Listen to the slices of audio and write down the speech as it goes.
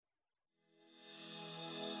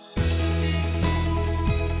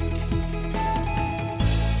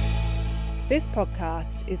This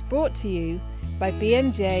podcast is brought to you by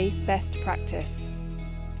BMJ Best Practice.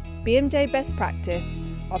 BMJ Best Practice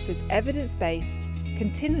offers evidence-based,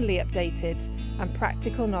 continually updated and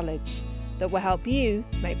practical knowledge that will help you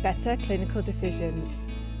make better clinical decisions.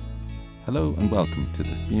 Hello and welcome to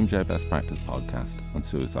this BMJ Best Practice podcast on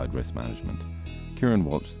suicide risk management. Kieran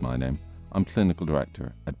Walsh is my name. I'm Clinical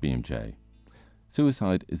Director at BMJ.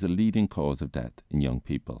 Suicide is a leading cause of death in young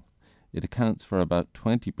people. It accounts for about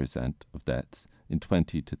 20% of deaths in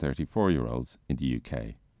 20 to 34-year-olds in the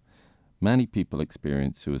UK. Many people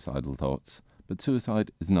experience suicidal thoughts, but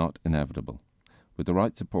suicide is not inevitable. With the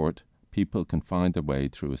right support, people can find their way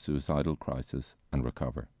through a suicidal crisis and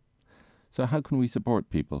recover. So how can we support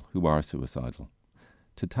people who are suicidal?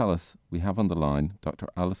 To tell us, we have on the line Dr.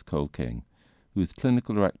 Alice Cole-King, who is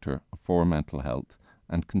Clinical Director of For Mental Health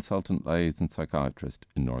and Consultant Liaison Psychiatrist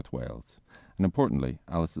in North Wales. And importantly,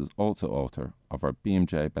 Alice is also author of our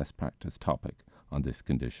BMJ Best Practice topic on this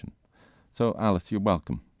condition. So Alice, you're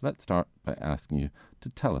welcome. Let's start by asking you to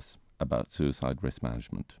tell us about suicide risk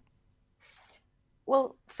management.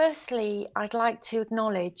 Well, firstly, I'd like to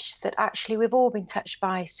acknowledge that actually we've all been touched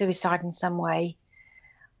by suicide in some way,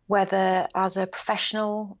 whether as a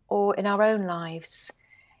professional or in our own lives.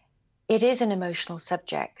 It is an emotional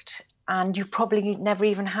subject, and you've probably never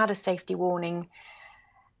even had a safety warning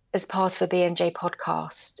as part of a BMJ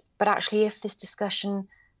podcast. But actually, if this discussion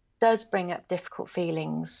does bring up difficult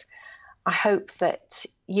feelings, I hope that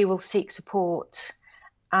you will seek support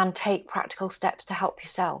and take practical steps to help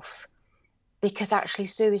yourself. Because actually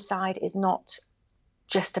suicide is not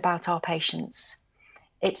just about our patients.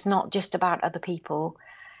 It's not just about other people.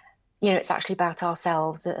 It's actually about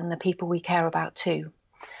ourselves and the people we care about too.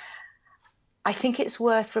 I think it's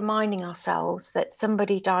worth reminding ourselves that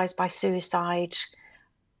somebody dies by suicide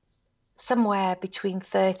somewhere between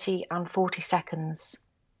 30 and 40 seconds.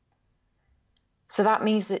 So that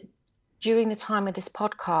means that during the time of this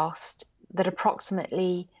podcast, that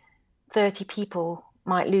approximately 30 people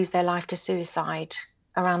might lose their life to suicide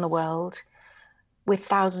around the world, with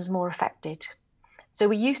thousands more affected. So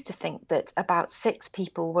we used to think that about 6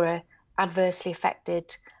 people were adversely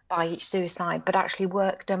affected by each suicide, but actually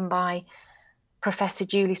work done by Professor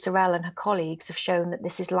Julie Sorrell and her colleagues have shown that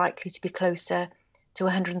this is likely to be closer to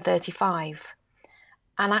 135.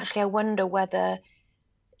 And actually I wonder whether,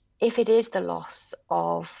 if it is the loss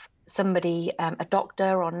of somebody, a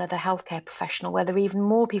doctor or another healthcare professional, whether even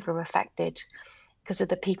more people are affected because of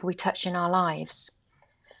the people we touch in our lives.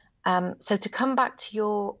 So to come back to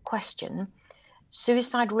your question,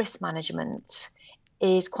 suicide risk management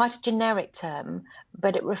is quite a generic term,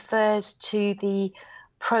 but it refers to the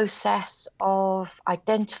process of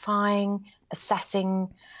identifying,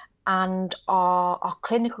 assessing, and our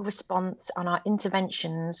clinical response and our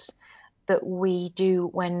interventions that we do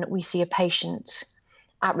when we see a patient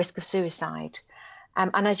at risk of suicide.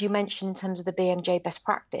 And as you mentioned, in terms of the BMJ best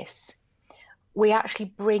practice, we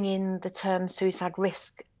actually bring in the term suicide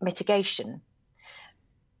risk mitigation,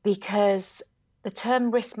 because the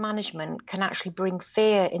term risk management can actually bring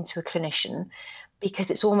fear into a clinician,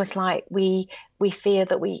 because it's almost like we fear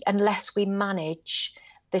that unless we manage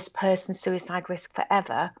this person's suicide risk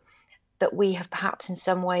forever, that we have perhaps in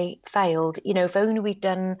some way failed. If only we'd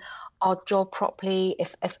done our job properly,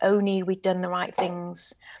 if only we'd done the right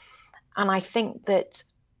things. And I think that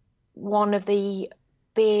one of the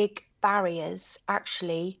big barriers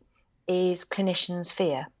actually is clinicians'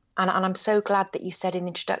 fear. And I'm so glad that you said in the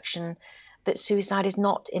introduction that suicide is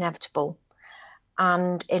not inevitable.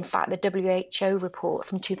 And in fact, the WHO report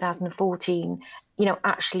from 2014,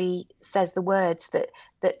 actually says the words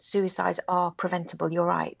that suicides are preventable. You're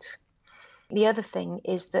right. The other thing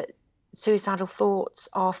is that suicidal thoughts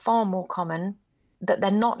are far more common, that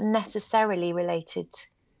they're not necessarily related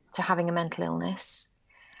to having a mental illness.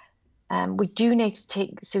 We do need to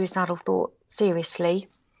take suicidal thought seriously.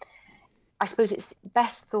 I suppose it's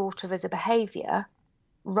best thought of as a behaviour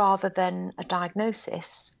rather than a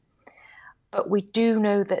diagnosis. But we do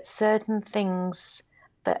know that certain things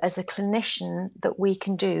that as a clinician that we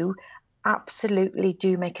can do absolutely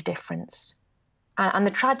do make a difference. And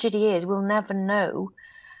the tragedy is we'll never know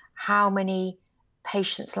how many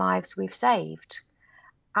patients' lives we've saved.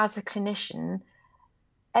 As a clinician,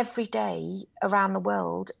 every day around the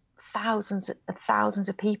world, thousands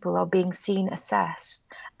of people are being seen,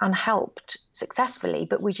 assessed and helped successfully,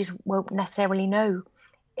 but we just won't necessarily know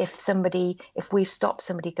if we've stopped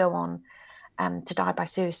somebody go on to die by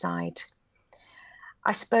suicide.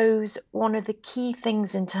 I suppose one of the key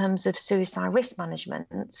things in terms of suicide risk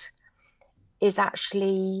management is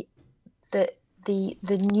actually that the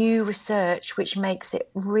new research which makes it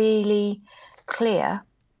really clear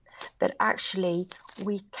that actually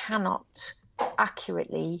we cannot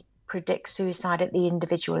accurately predict suicide at the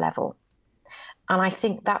individual level. And I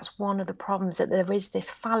think that's one of the problems, that there is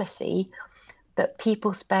this fallacy that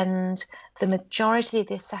people spend the majority of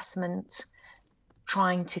the assessment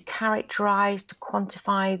trying to characterize, to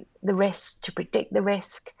quantify the risk, to predict the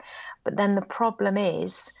risk. But then the problem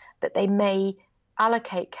is that they may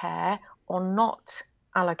allocate care or not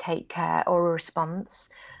allocate care or a response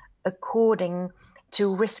according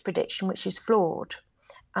to risk prediction, which is flawed.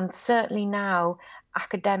 And certainly now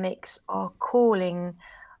academics are calling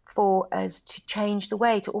for us to change the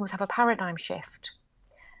way, to almost have a paradigm shift.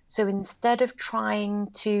 So instead of trying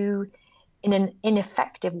to, in an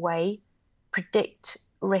ineffective way, predict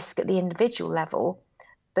risk at the individual level,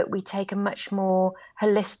 that we take a much more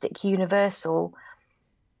holistic, universal,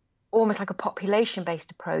 almost like a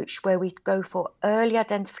population-based approach, where we go for early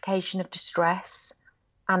identification of distress,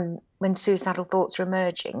 and when suicidal thoughts are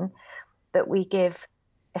emerging, that we give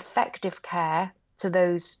effective care to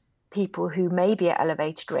those people who may be at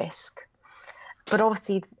elevated risk. But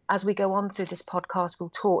obviously, as we go on through this podcast, we'll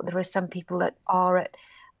talk, there are some people that are at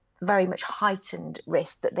very much heightened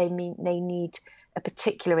risk, that they need a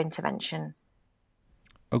particular intervention.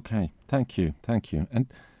 Okay, thank you. And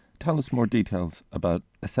tell us more details about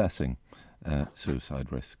assessing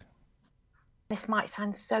suicide risk. This might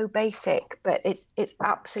sound so basic, but it's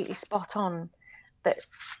absolutely spot on, that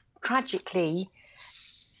tragically,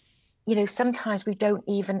 sometimes we don't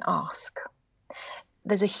even ask.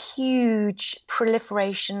 There's a huge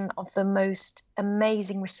proliferation of the most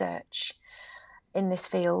amazing research in this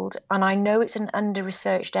field, and I know it's an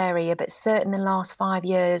under-researched area, but certainly in the last 5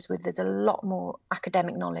 years, there's a lot more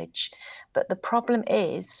academic knowledge. But the problem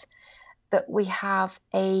is that we have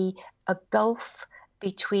a gulf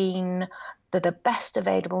between the best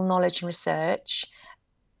available knowledge and research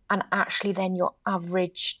and actually then your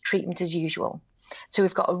average treatment as usual. So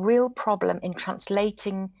we've got a real problem in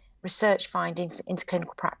translating research findings into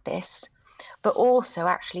clinical practice, but also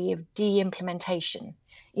actually of de-implementation.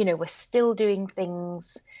 We're still doing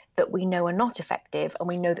things that we know are not effective, and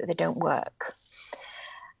we know that they don't work.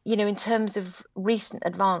 In terms of recent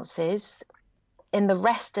advances in the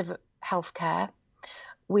rest of healthcare,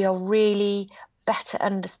 we are really better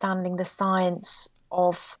understanding the science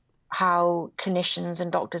of how clinicians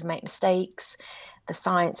and doctors make mistakes, the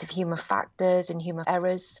science of human factors and human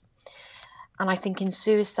errors. And I think in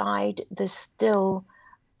suicide, there's still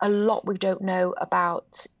a lot we don't know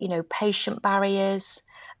about, patient barriers,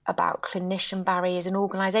 about clinician barriers and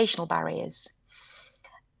organizational barriers.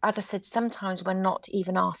 As I said, sometimes we're not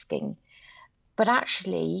even asking. But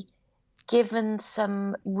actually, given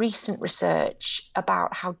some recent research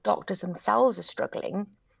about how doctors themselves are struggling,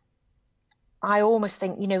 I almost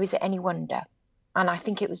think, is it any wonder? And I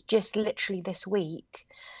think it was just literally this week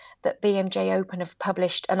that BMJ Open have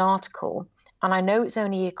published an article, and I know it's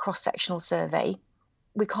only a cross-sectional survey.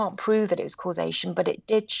 We can't prove that it was causation, but it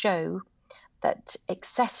did show that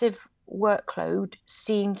excessive workload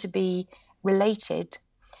seemed to be related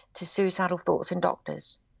to suicidal thoughts in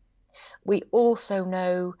doctors. We also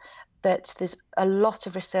know that there's a lot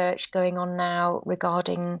of research going on now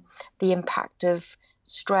regarding the impact of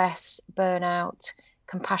stress, burnout,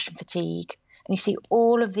 compassion fatigue. And you see,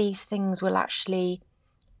 all of these things will actually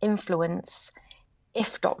influence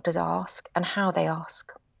if doctors ask and how they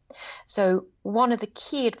ask. So one of the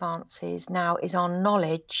key advances now is our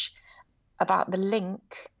knowledge about the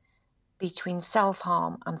link between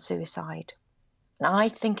self-harm and suicide. Now, I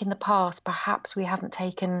think in the past, perhaps we haven't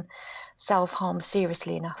taken self-harm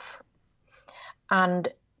seriously enough. And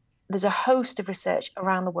there's a host of research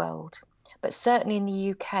around the world, but certainly in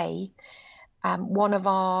the UK, one of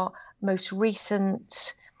our most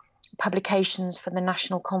recent publications for the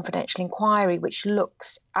National Confidential Inquiry, which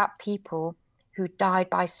looks at people who died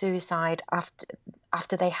by suicide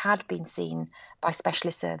after they had been seen by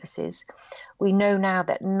specialist services. We know now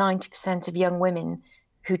that 90% of young women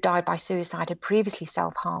who died by suicide had previously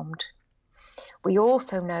self-harmed. We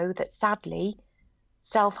also know that, sadly,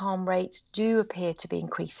 self-harm rates do appear to be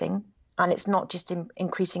increasing, and it's not just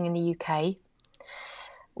increasing in the UK.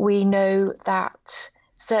 We know that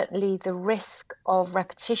certainly the risk of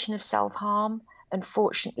repetition of self-harm,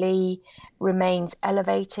 unfortunately, remains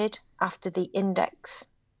elevated after the index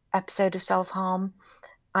episode of self-harm.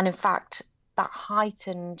 And in fact, that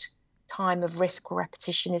heightened time of risk or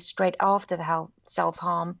repetition is straight after the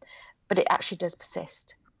self-harm, but it actually does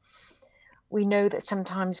persist. We know that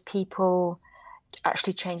sometimes people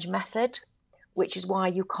actually change method, which is why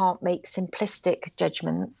you can't make simplistic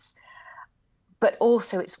judgments. But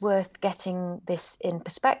also it's worth getting this in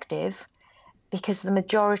perspective, because the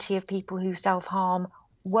majority of people who self-harm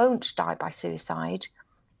won't die by suicide,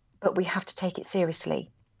 but we have to take it seriously.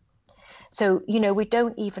 So, we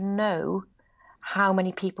don't even know how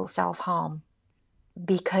many people self-harm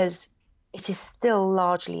because it is still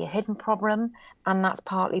largely a hidden problem, and that's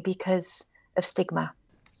partly because of stigma.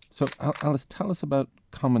 So, Alice, tell us about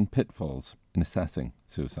common pitfalls in assessing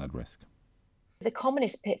suicide risk. The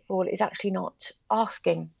commonest pitfall is actually not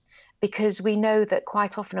asking, because we know that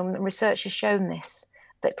quite often, and research has shown this,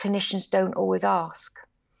 that clinicians don't always ask.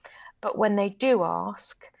 But when they do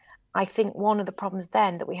ask, I think one of the problems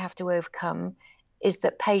then that we have to overcome is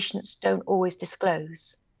that patients don't always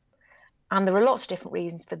disclose. And there are lots of different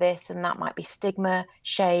reasons for this, and that might be stigma,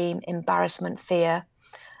 shame, embarrassment, fear.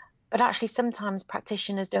 But actually, sometimes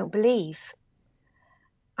practitioners don't believe.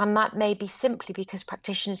 And that may be simply because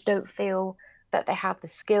practitioners don't feel that they have the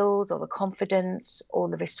skills or the confidence or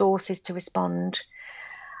the resources to respond.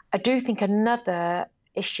 I do think another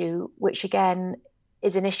issue, which again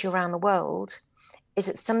is an issue around the world, is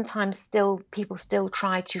that sometimes people still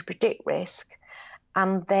try to predict risk,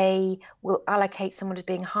 and they will allocate someone as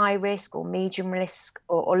being high risk or medium risk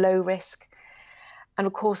or low risk. And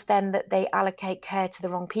of course, then that they allocate care to the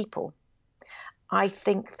wrong people. I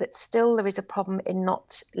think that still there is a problem in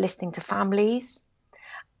not listening to families.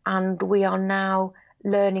 And we are now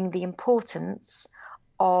learning the importance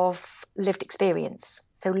of lived experience.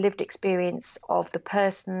 So lived experience of the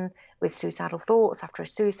person with suicidal thoughts after a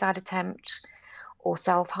suicide attempt or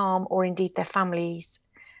self-harm, or indeed their families.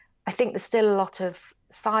 I think there's still a lot of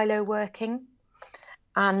silo working,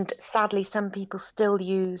 and sadly some people still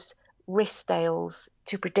use risk scales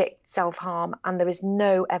to predict self-harm, and there is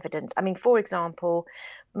no evidence. I mean, for example,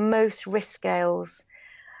 most risk scales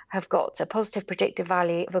have got a positive predictive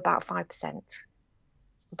value of about 5%,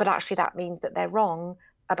 but actually that means that they're wrong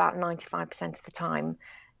about 95% of the time.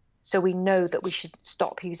 So we know that we should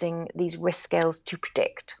stop using these risk scales to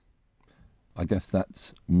predict. I guess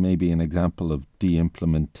that's maybe an example of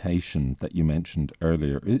de-implementation that you mentioned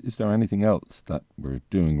earlier. Is there anything else that we're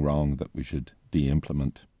doing wrong that we should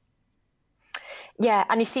de-implement? Yeah,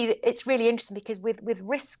 and you see, it's really interesting because with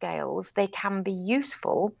risk scales, they can be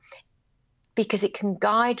useful because it can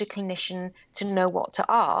guide a clinician to know what to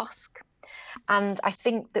ask. And I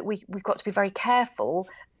think that we've got to be very careful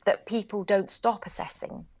that people don't stop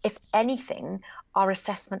assessing. If anything, our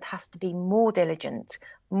assessment has to be more diligent,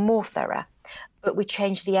 more thorough, but we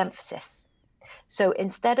change the emphasis. So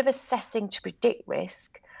instead of assessing to predict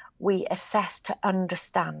risk, we assess to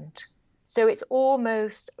understand. So it's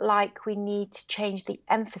almost like we need to change the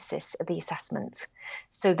emphasis of the assessment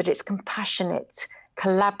so that it's compassionate,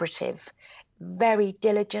 collaborative, very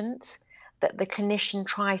diligent, that the clinician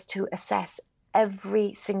tries to assess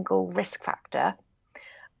every single risk factor,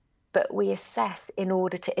 but we assess in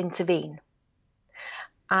order to intervene.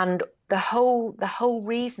 And the whole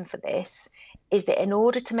reason for this is that in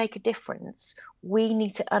order to make a difference, we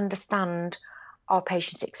need to understand our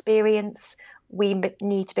patient's experience. We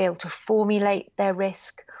need to be able to formulate their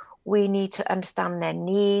risk. We need to understand their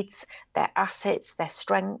needs, their assets, their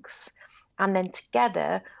strengths. And then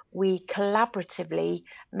together, we collaboratively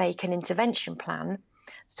make an intervention plan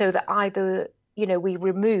so that either, we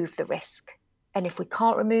remove the risk. And if we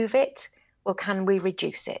can't remove it, well, can we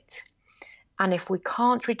reduce it? And if we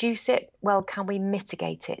can't reduce it, well, can we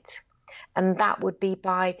mitigate it? And that would be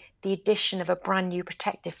by the addition of a brand new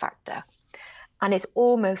protective factor. And it's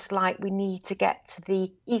almost like we need to get to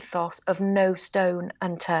the ethos of no stone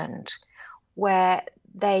unturned, where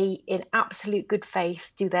they, in absolute good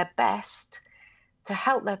faith, do their best to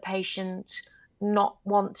help their patient not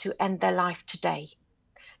want to end their life today,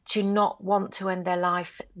 to not want to end their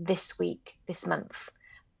life this week, this month.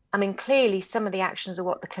 I mean, clearly some of the actions are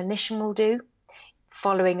what the clinician will do,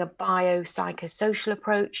 following a biopsychosocial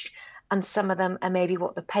approach, and some of them are maybe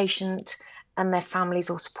what the patient and their families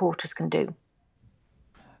or supporters can do.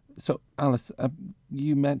 So, Alice,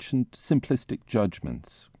 you mentioned simplistic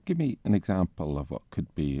judgments. Give me an example of what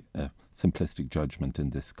could be a simplistic judgment in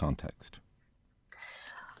this context.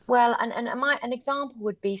 Well, an example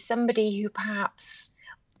would be somebody who perhaps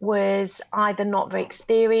was either not very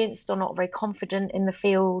experienced or not very confident in the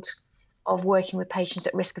field of working with patients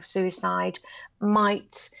at risk of suicide,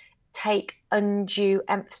 might take undue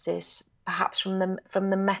emphasis perhaps from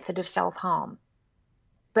the method of self-harm.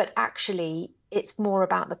 But actually, it's more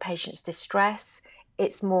about the patient's distress.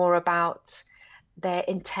 It's more about their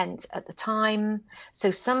intent at the time.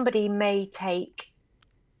 So somebody may take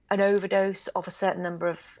an overdose of a certain number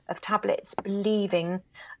of tablets, believing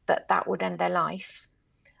that that would end their life.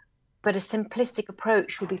 But a simplistic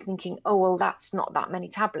approach would be thinking, oh, well, that's not that many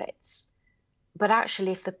tablets. But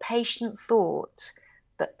actually, if the patient thought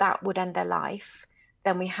that that would end their life,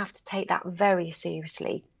 then we have to take that very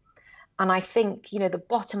seriously. And I think, the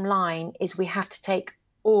bottom line is we have to take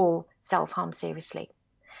all self-harm seriously,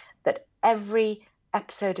 that every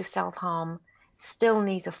episode of self-harm still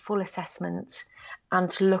needs a full assessment, and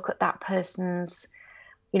to look at that person's,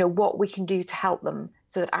 what we can do to help them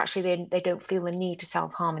so that actually they don't feel the need to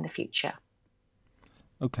self-harm in the future.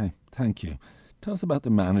 Okay, thank you. Tell us about the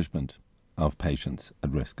management of patients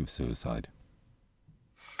at risk of suicide.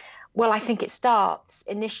 Well, I think it starts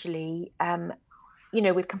initially,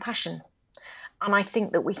 with compassion. And I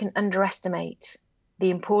think that we can underestimate the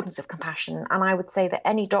importance of compassion. And I would say that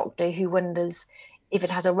any doctor who wonders if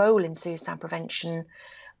it has a role in suicide prevention,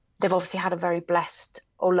 they've obviously had a very blessed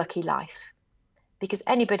or lucky life. Because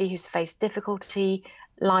anybody who's faced difficulty,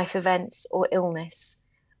 life events, or illness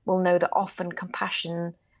will know that often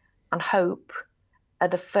compassion and hope are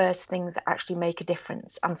the first things that actually make a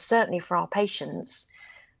difference. And certainly for our patients,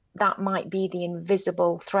 that might be the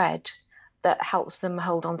invisible thread that helps them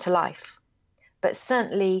hold on to life. But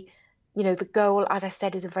certainly, the goal, as I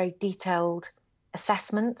said, is a very detailed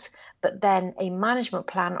assessment, but then a management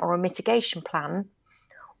plan or a mitigation plan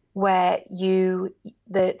where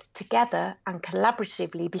together and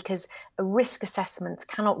collaboratively, because a risk assessment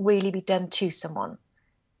cannot really be done to someone.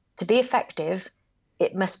 To be effective,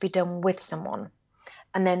 it must be done with someone.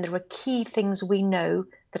 And then there are key things we know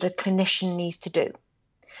that a clinician needs to do.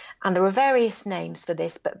 And there are various names for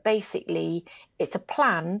this, but basically it's a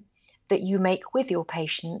plan that you make with your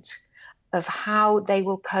patient of how they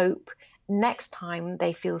will cope next time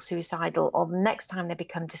they feel suicidal or next time they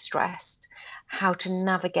become distressed, how to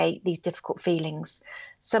navigate these difficult feelings.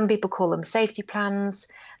 Some people call them safety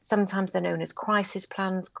plans. Sometimes they're known as crisis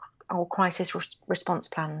plans or crisis response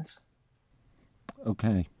plans.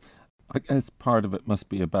 Okay. I guess part of it must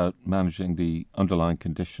be about managing the underlying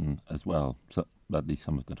condition as well, so at least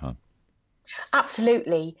some of the time.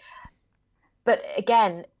 Absolutely. But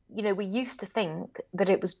again, we used to think that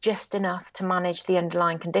it was just enough to manage the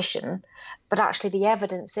underlying condition, but actually the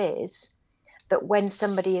evidence is that when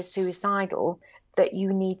somebody is suicidal, that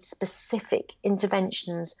you need specific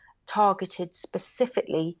interventions targeted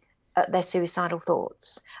specifically at their suicidal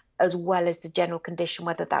thoughts, as well as the general condition,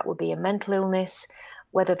 whether that would be a mental illness,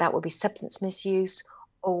 whether that would be substance misuse,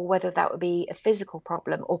 or whether that would be a physical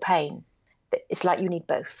problem or pain. It's like you need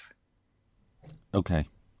both. Okay,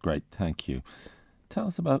 great, thank you. Tell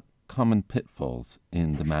us about common pitfalls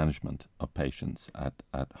in the management of patients at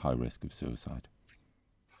high risk of suicide.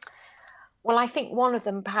 Well, I think one of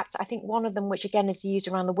them, which again is used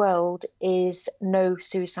around the world, is no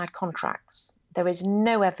suicide contracts. There is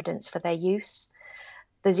no evidence for their use.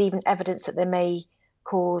 There's even evidence that they may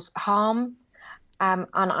cause harm. And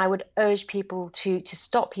I would urge people to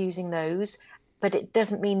stop using those, but it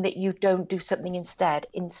doesn't mean that you don't do something instead.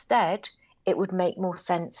 Instead, it would make more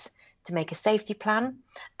sense to make a safety plan.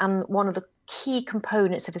 And one of the key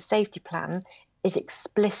components of a safety plan is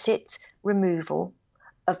explicit removal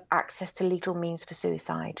of access to lethal means for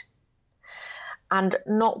suicide. And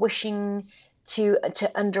not wishing to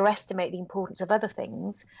underestimate the importance of other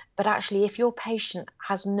things, but actually if your patient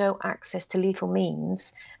has no access to lethal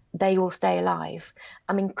means, they will stay alive.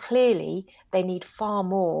 I mean, clearly they need far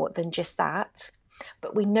more than just that,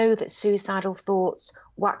 but we know that suicidal thoughts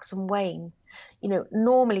wax and wane.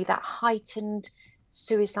 Normally that heightened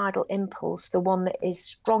suicidal impulse, the one that is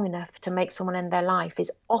strong enough to make someone end their life,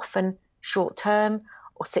 is often short-term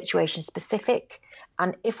or situation specific.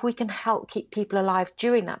 And if we can help keep people alive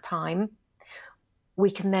during that time,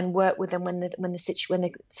 we can then work with them when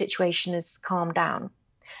the situation has calmed down.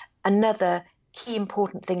 Another key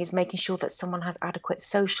important thing is making sure that someone has adequate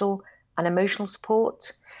social and emotional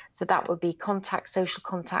support. So that would be social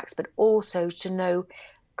contacts, but also to know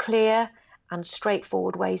clear and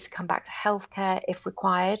straightforward ways to come back to healthcare if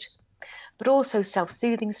required, but also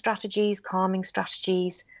self-soothing strategies, calming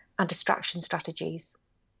strategies, and distraction strategies.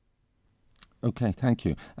 Okay, thank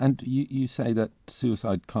you. And you say that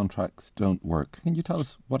suicide contracts don't work. Can you tell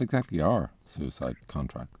us what exactly are suicide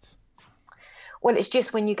contracts? Well, it's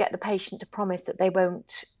just when you get the patient to promise that they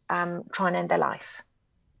won't try and end their life.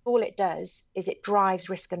 All it does is it drives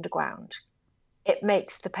risk underground. It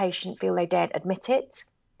makes the patient feel they daren't admit it.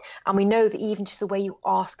 And we know that even just the way you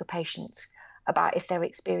ask a patient about if they're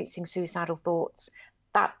experiencing suicidal thoughts,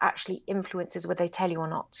 that actually influences whether they tell you or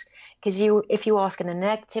not. Because if you ask in a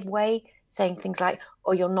negative way, saying things like,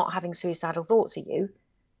 oh, you're not having suicidal thoughts, are you?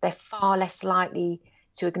 They're far less likely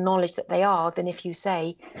to acknowledge that they are than if you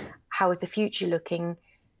say, how is the future looking?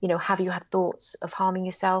 Have you had thoughts of harming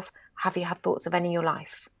yourself? Have you had thoughts of ending your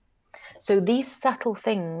life? So these subtle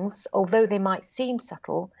things, although they might seem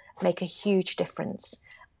subtle, make a huge difference.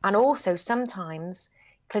 And also sometimes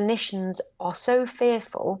clinicians are so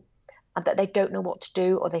fearful that they don't know what to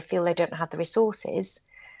do, or they feel they don't have the resources,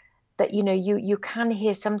 that, you can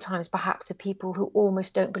hear sometimes perhaps of people who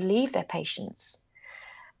almost don't believe their patients.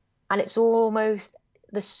 And it's almost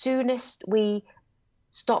the soonest we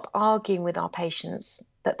stop arguing with our patients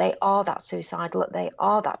that they are that suicidal, that they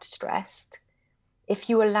are that distressed, if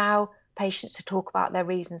you allow patients to talk about their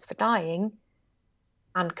reasons for dying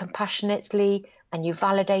and compassionately, and you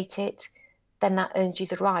validate it, then that earns you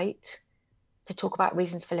the right to talk about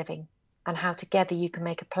reasons for living and how together you can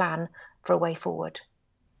make a plan for a way forward.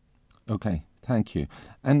 Okay, thank you.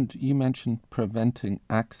 And you mentioned preventing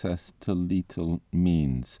access to lethal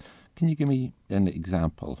means. Can you give me an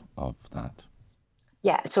example of that?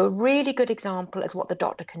 Yeah, so a really good example is what the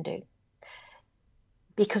doctor can do.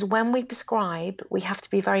 Because when we prescribe, we have to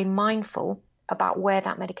be very mindful about where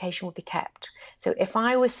that medication will be kept. So if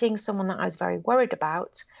I was seeing someone that I was very worried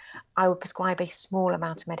about, I would prescribe a small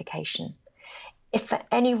amount of medication. If for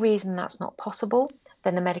any reason that's not possible,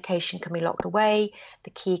 then the medication can be locked away, the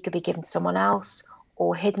key could be given to someone else,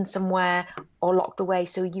 or hidden somewhere, or locked away.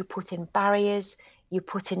 So you put in barriers, you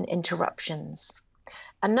put in interruptions.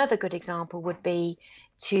 Another good example would be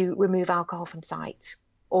to remove alcohol from site,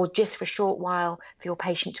 or just for a short while for your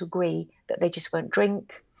patient to agree that they just won't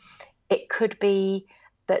drink. It could be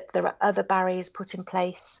that there are other barriers put in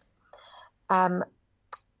place. On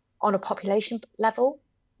a population level,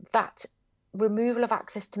 that removal of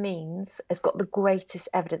access to means has got the greatest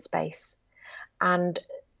evidence base. And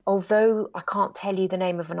although I can't tell you the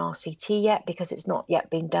name of an RCT yet because it's not yet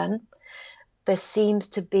been done, there seems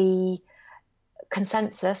to be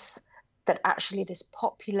consensus that actually this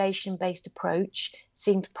population-based approach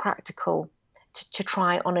seems practical to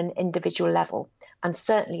try on an individual level. And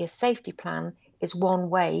certainly a safety plan is one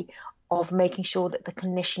way of making sure that the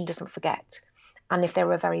clinician doesn't forget. And if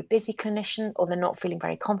they're a very busy clinician or they're not feeling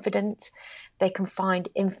very confident, they can find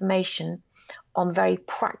information on very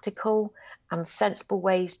practical and sensible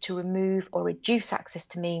ways to remove or reduce access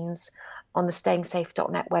to means on the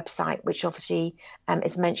stayingsafe.net website, which obviously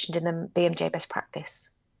is mentioned in the BMJ best practice.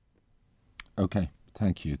 Okay,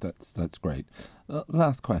 thank you. That's great.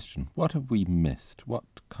 Last question. What have we missed? What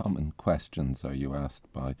common questions are you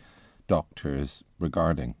asked by doctors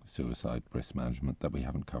regarding suicide risk management that we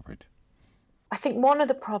haven't covered? I think one of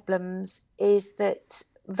the problems is that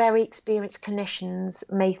very experienced clinicians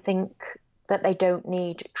may think that they don't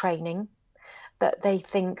need training, that they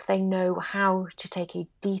think they know how to take a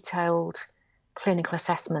detailed clinical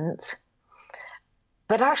assessment,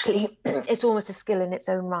 but actually it's almost a skill in its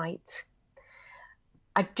own right.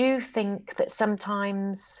 I do think that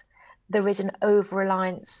sometimes there is an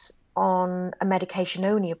over-reliance on a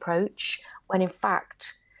medication-only approach when in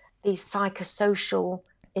fact these psychosocial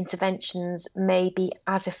interventions may be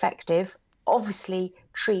as effective. Obviously,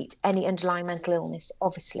 treat any underlying mental illness,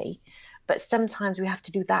 obviously, but sometimes we have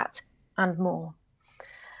to do that and more.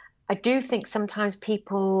 I do think sometimes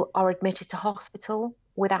people are admitted to hospital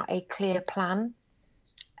without a clear plan.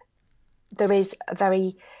 There is a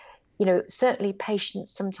very, certainly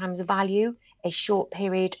patients sometimes value a short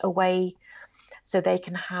period away so they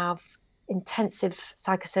can have intensive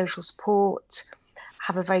psychosocial support,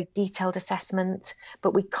 have a very detailed assessment,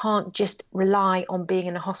 but we can't just rely on being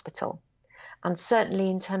in a hospital. And certainly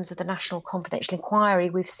in terms of the National Confidential Inquiry,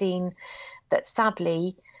 we've seen that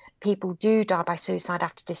sadly, people do die by suicide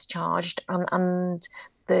after discharge, and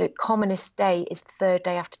the commonest day is the third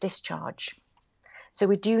day after discharge. So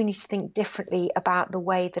we do need to think differently about the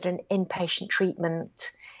way that an inpatient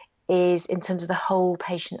treatment is in terms of the whole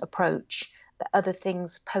patient approach, that other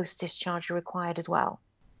things post-discharge are required as well.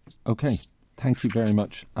 Okay. Thank you very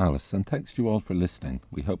much, Alice, and thanks to you all for listening.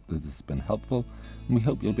 We hope that this has been helpful, and we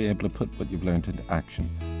hope you'll be able to put what you've learned into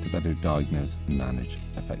action to better diagnose and manage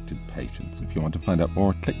affected patients. If you want to find out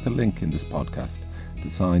more, click the link in this podcast to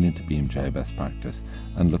sign into BMJ Best Practice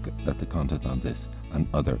and look at the content on this and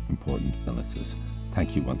other important illnesses.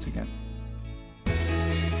 Thank you once again.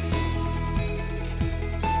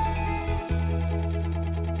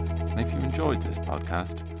 And if you enjoyed this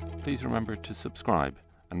podcast, please remember to subscribe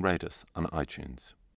and rate us on iTunes.